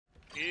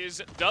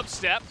is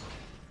DubsteP.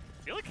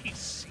 I feel like he's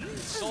seen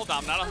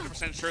Seoldam, not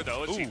 100% sure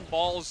though, as he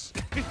falls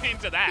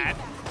into that.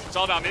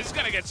 Seoldam is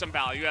going to get some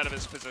value out of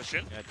his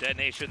position. Yeah,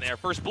 detonation there.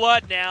 First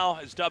blood now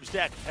as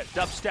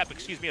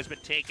DubsteP, has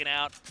been taken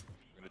out.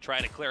 We're going to try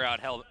to clear out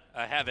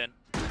heaven.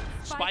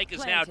 Spike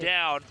is now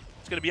down.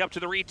 It's going to be up to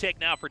the retake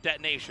now for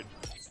detonation.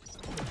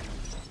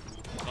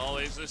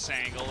 Always this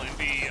angle.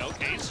 Invy,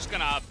 okay, he's just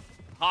going to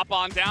hop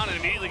on down and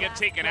immediately get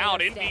taken out.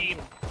 Invy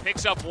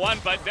picks up one,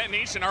 but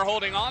detonation are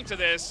holding on to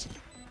this.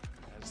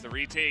 As the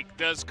retake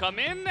does come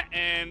in,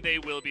 and they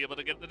will be able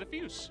to get the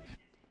defuse.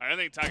 I don't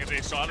think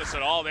takej saw this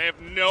at all. They have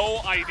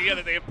no idea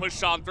that they have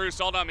pushed on through.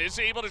 Seoldam is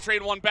able to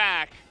trade one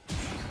back.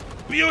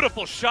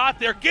 Beautiful shot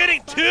there,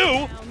 getting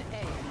two.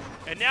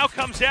 And now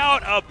comes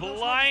out a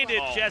blinded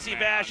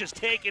JessieVash is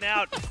taken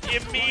out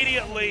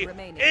immediately.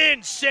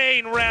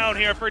 Insane round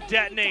here for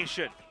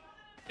detonation.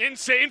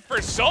 Insane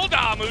for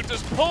Seoldam, who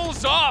just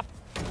pulls off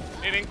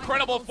an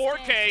incredible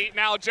 4K.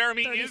 Now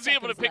Jremy is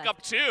able to pick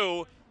up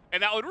two.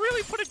 And that would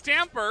really put a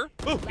damper,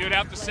 you would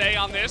have to say,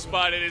 on this,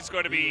 but it is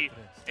going to be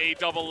a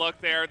double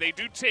look there. They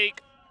do take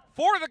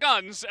 4 of the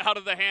guns out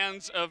of the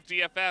hands of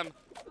DFM,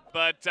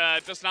 but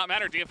it does not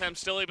matter. DFM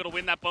still able to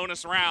win that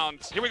bonus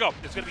round. Here we go.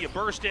 It's going to be a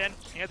burst in.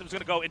 Anthem's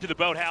going to go into the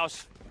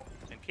boathouse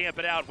and camp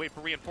it out, wait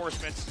for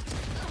reinforcements.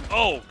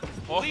 Oh,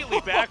 completely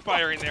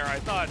backfiring there. I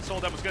thought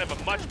Seoldam was going to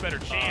have a much better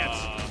chance.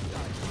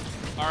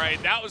 All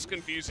right, that was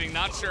confusing.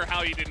 Not sure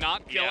how he did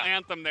not kill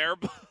Anthem there.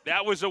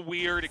 That was a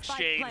weird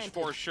exchange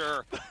for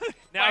sure.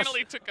 Now,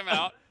 finally took him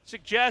out.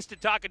 Suggest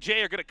and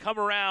takej are going to come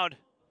around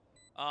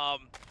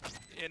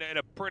in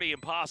a pretty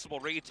impossible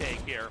retake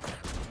here.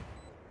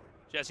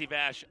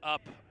 JessieVash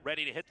up,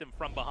 ready to hit them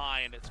from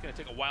behind. It's going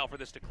to take a while for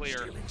this to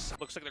clear.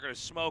 Looks like they're going to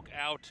smoke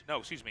out. No,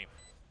 excuse me.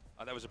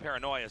 That was a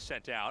paranoia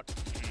sent out.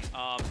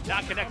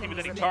 Not connecting with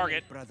any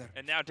target.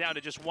 And now down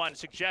to just one.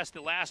 Suggest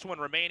the last one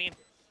remaining.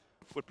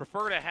 Would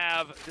prefer to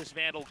have this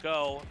Vandal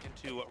go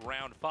into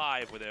round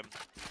 5 with him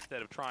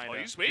instead of trying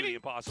to do the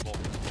impossible.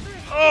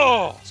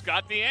 Oh! It's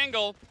got the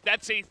angle.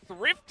 That's a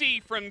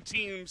thrifty from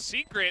Team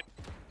Secret.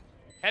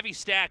 Heavy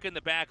stack in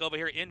the back over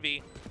here.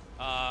 Invy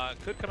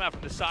could come out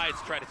from the sides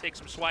to try to take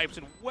some swipes,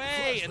 and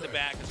way in the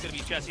back is going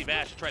to be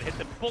JessieVash to try to hit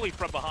them fully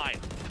from behind.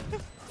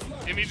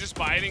 Invy just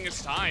biding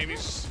his time.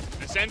 He's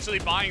essentially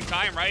buying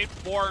time, right?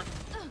 Before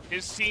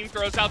his team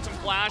throws out some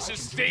flashes,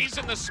 stays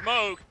in the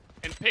smoke,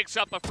 and picks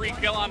up a free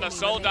kill onto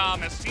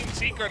Seoldam as Team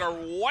Secret are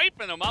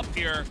wiping them up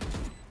here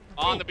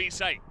on the B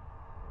site.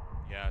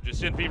 Yeah,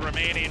 just invy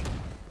remaining,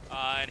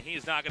 and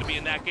he's not going to be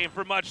in that game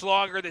for much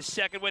longer. The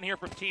second win here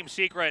from Team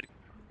Secret.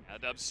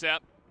 DubsteP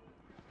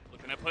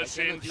looking to push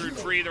in through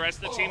tree. The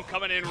rest of the team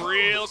coming in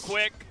real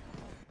quick.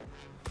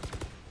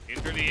 In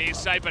through the A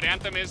site, but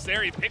Anthem is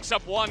there. He picks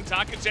up one.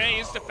 takej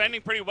is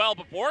defending pretty well,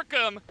 but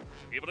BORKUM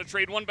able to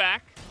trade one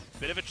back.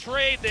 Bit of a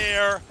trade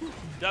there.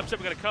 DubsteP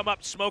going to come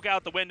up, smoke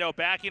out the window,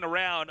 backing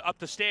around up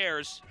the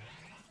stairs.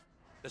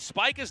 The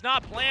spike is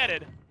not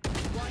planted.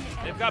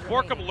 They've got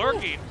BORKUM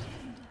lurking.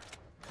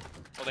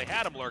 Well, they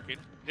had him lurking.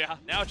 Yeah.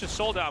 Now it's just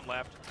Seoldam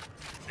left.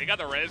 They got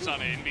the res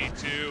on Invy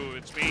too,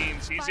 which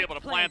means he's able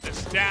to plant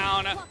this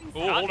down. Not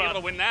able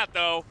to win that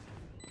though.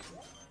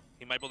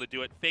 He might be able to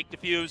do it. Fake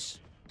defuse.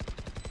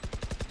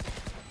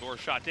 Door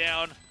shot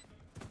down.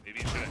 Maybe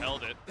he should have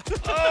held it.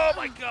 Oh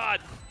my God.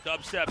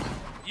 DubsteP,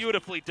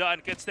 beautifully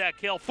done, gets that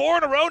kill. 4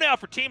 in a row now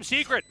for Team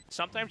Secret.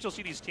 Sometimes you'll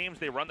see these teams,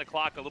 they run the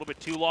clock a little bit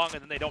too long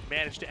and then they don't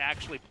manage to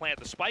actually plant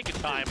the spike in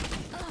time.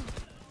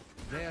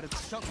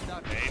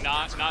 Hey,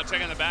 not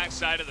checking the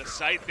backside of the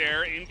site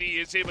there. Invy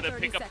is able to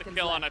pick up the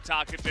kill on a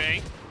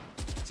takej.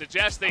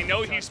 Suggest they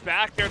know he's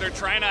back there. They're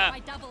trying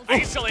to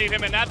isolate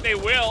him, and that they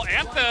will.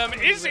 Anthem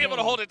is able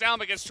to hold it down,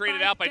 but gets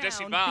traded out by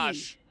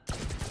JessieVash.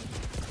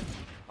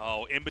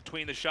 Oh, in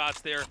between the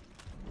shots there.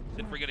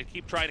 xnfri going to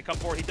keep trying to come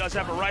forward. He does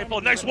have a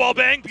rifle. Nice wall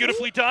bang.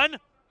 Beautifully done.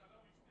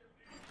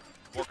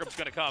 BORKUM's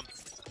going to come.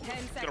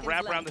 He's going to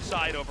wrap around the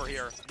side over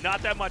here.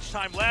 Not that much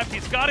time left.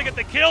 He's got to get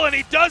the kill, and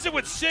he does it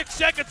with 6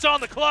 seconds on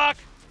the clock.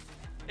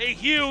 A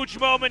huge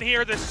moment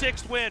here, the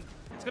 6th win.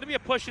 It's going to be a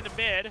push into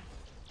mid.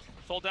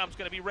 Seoldam's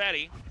going to be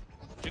ready.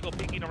 Jiggle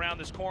peeking around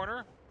this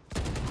corner.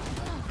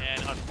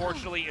 And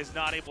unfortunately is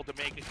not able to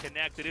make it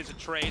connect. It is a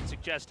trade.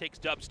 Suggest takes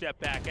DubsteP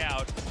back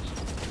out.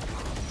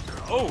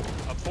 Oh,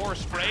 a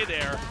forced spray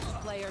there.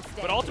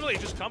 But ultimately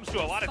it just comes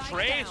to a lot of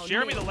trades.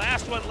 Jremy, the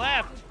last one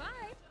left.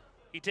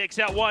 He takes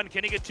out one.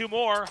 Can he get 2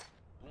 more?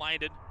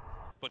 Blinded,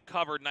 but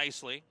covered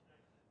nicely.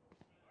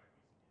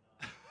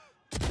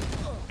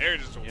 They're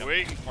just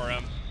waiting for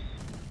him.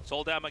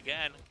 Seoldam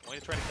again. Going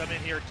to try to come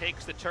in here,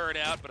 takes the turret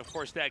out, but of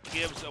course that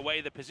gives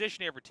away the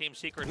position here for Team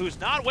Secret, who's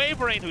not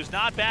wavering, who's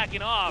not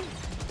backing off.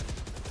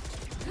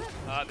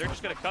 They're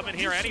just going to come in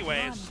here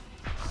anyways.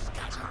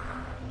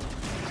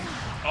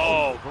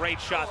 Oh, great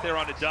shot there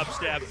onto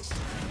DubsteP.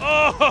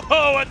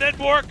 Oh, and then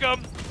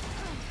BORKUM.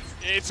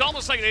 It's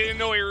almost like they didn't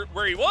know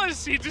where he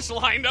was. He just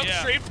lined up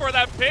straight for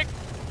that pick.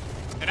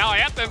 And now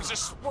Anthem's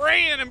just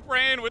spraying and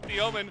praying with the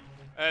Omen.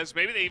 As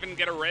maybe they even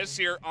get a res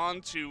here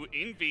onto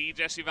Invy.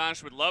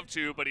 JessieVash would love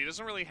to, but he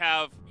doesn't really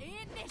have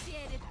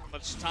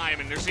much time,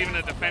 and there's even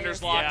a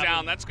defender's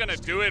lockdown. That's going to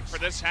do it for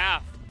this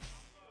half.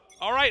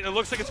 All right, it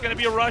looks like it's going to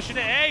be a rush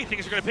into A.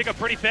 Things are going to pick up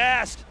pretty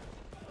fast.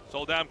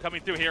 Seoldam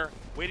coming through here,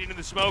 waiting in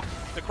the smoke.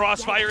 The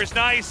crossfire is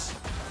nice.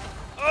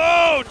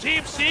 Oh,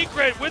 Team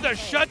Secret with a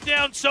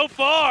shutdown so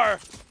far.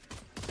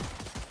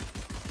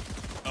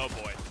 Oh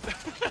boy.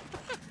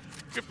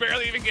 Could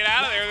barely even get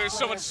out of there. There's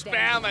so much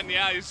spam, and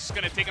yeah, he's just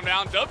going to take him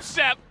down.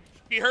 DubsteP,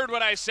 he heard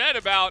what I said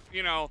about,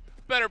 you know,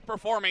 better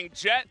performing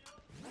Jet.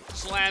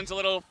 Just lands a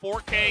little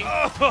 4K,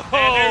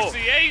 and there's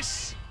the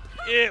ace.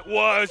 It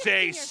was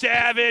a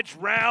savage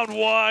round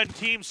one.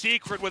 Team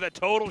Secret with a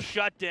total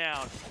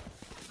shutdown.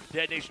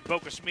 DetonatioN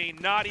FocusMe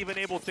not even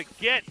able to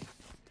get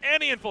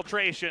any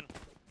infiltration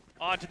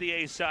onto the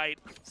A site.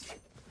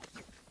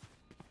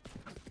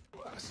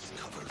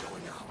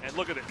 And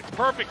look at it,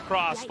 perfect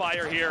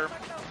crossfire here.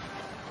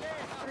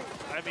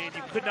 I mean,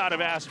 you could not have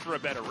asked for a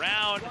better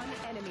round.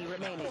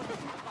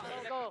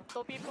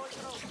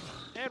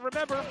 And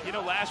remember, you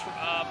know, last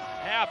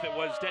half it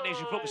was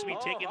DetonatioN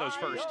FocusMe taking those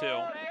first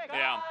two.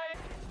 Yeah.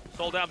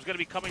 Seoldam's going to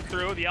be coming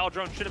through. The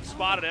Aldrone should have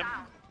spotted him.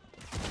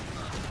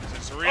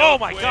 Oh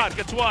my God,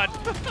 gets one.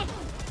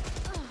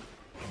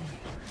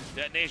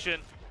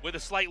 Detonation with a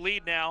slight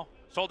lead now.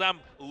 Seoldam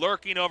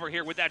lurking over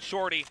here with that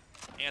shorty.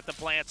 Anthem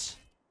plants.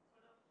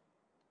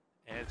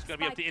 And it's going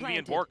to be up to Invy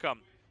and BORKUM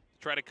to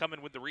try to come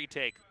in with the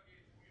retake.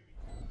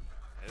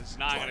 It's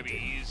not going to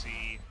be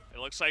easy. It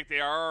looks like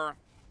they are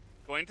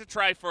going to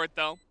try for it,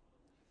 though.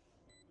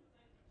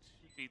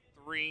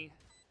 2v3.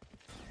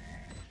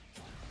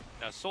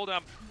 Now,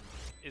 Seoldam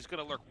is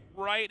going to lurk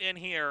right in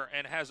here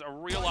and has a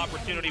real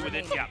opportunity with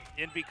it. Yeah,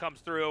 Invy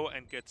comes through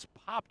and gets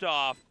popped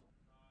off.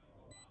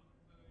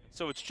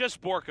 So it's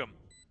just BORKUM.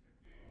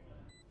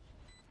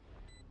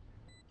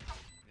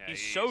 Yeah,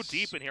 he's so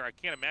deep in here, I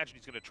can't imagine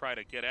he's going to try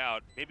to get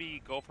out.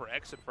 Maybe go for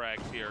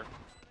xnfrags here.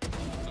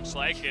 Looks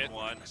like it.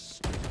 One.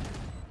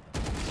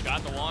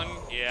 Got the one.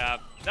 Yeah,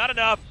 not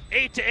enough.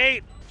 8 to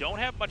 8. Don't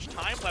have much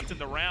time left in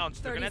the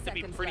rounds. They're going to have to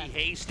be pretty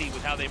hasty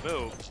with how they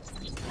move.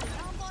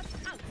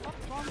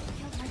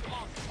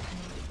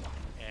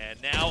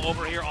 And now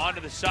over here onto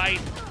the site,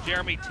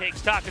 Jremy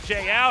takes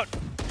takej out.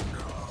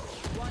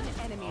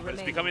 But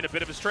it's becoming a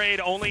bit of a trade.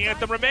 Only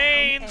Anthem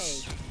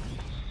remains.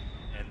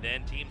 And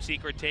then Team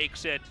Secret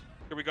takes it.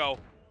 Here we go.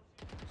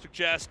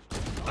 Suggest.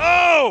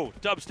 Oh!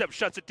 DubsteP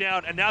shuts it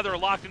down, and now they're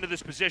locked into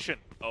this position.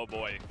 Oh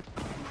boy.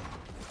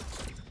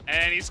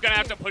 And he's going to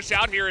have to push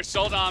out here as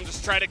Seoldam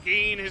just try to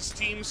gain his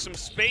team some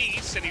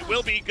space, and he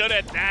will be good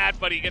at that,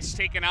 but he gets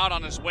taken out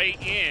on his way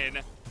in.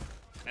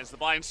 As the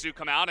blinds do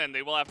come out, and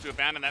they will have to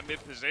abandon that mid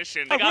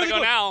position. They gotta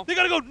go now. They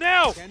gotta go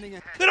now.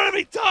 They don't have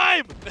any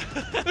time.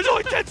 There's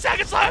only 10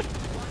 seconds left.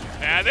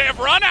 And they have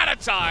run out of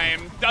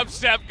time.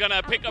 DubsteP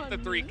gonna pick up the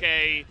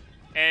 3K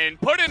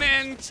and put an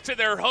end to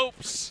their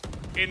hopes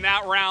in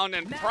that round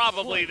and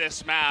probably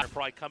this map. They're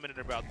probably coming in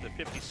about the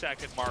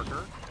 50-second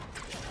marker.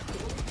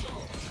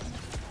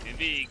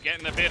 Invy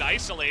getting a bit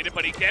isolated,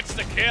 but he gets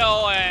the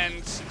kill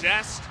and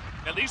Suggest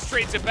at least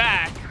trades it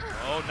back.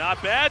 Oh,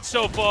 not bad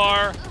so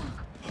far.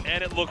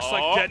 And it looks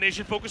like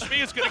DetonatioN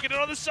FocusMe is going to get it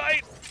on the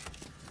site.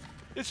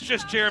 It's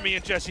just Jremy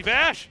and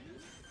JessieVash.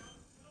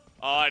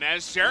 And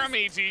as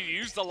Jremy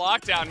used the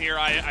lockdown here,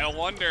 I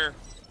wonder.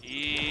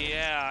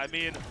 Yeah, I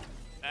mean,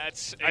 I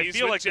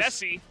feel like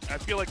Jessie. I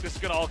feel like this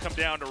is going to all come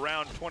down to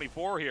round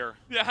 24 here.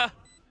 Yeah.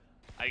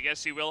 I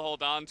guess he will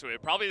hold on to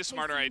it. Probably the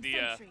smarter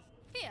idea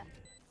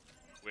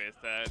with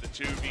the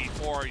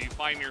 2v4 you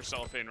find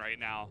yourself in right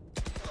now.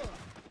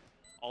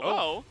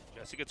 Although,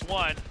 Jessie gets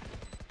one.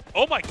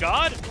 Oh my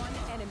God!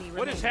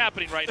 What is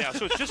happening right now?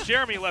 So it's just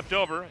Jremy left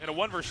over in a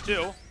 1 versus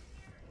 2.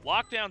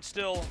 Lockdown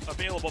still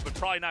available, but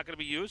probably not going to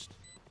be used.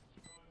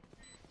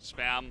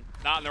 Spam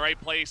not in the right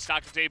place.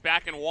 takej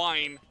back and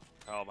wine.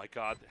 Oh my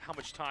God! How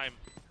much time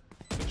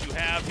would you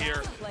have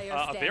here?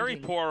 A very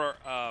poor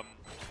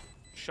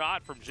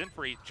shot from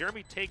xnfri.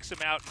 Jremy takes him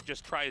out and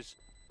just tries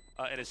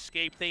an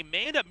escape. They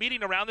may end up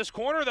meeting around this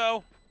corner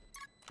though.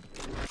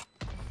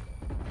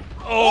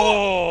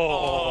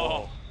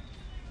 Oh!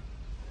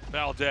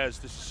 Valdez,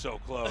 this is so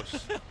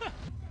close.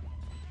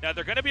 Now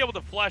they're going to be able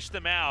to flush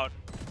them out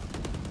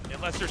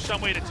unless there's some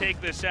way to take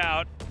this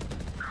out.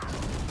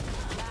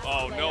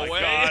 Oh, no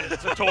way. God,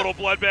 it's a total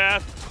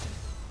bloodbath.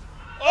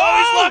 Oh,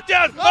 he's locked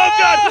down. Oh,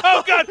 God.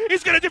 Oh, God.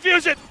 He's going to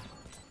defuse it.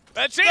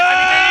 That's it. I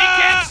mean,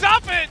 he can't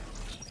stop it.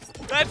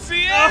 That's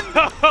the end.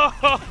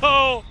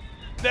 Oh,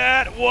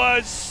 that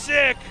was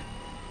sick.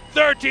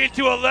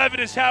 13-11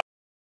 is how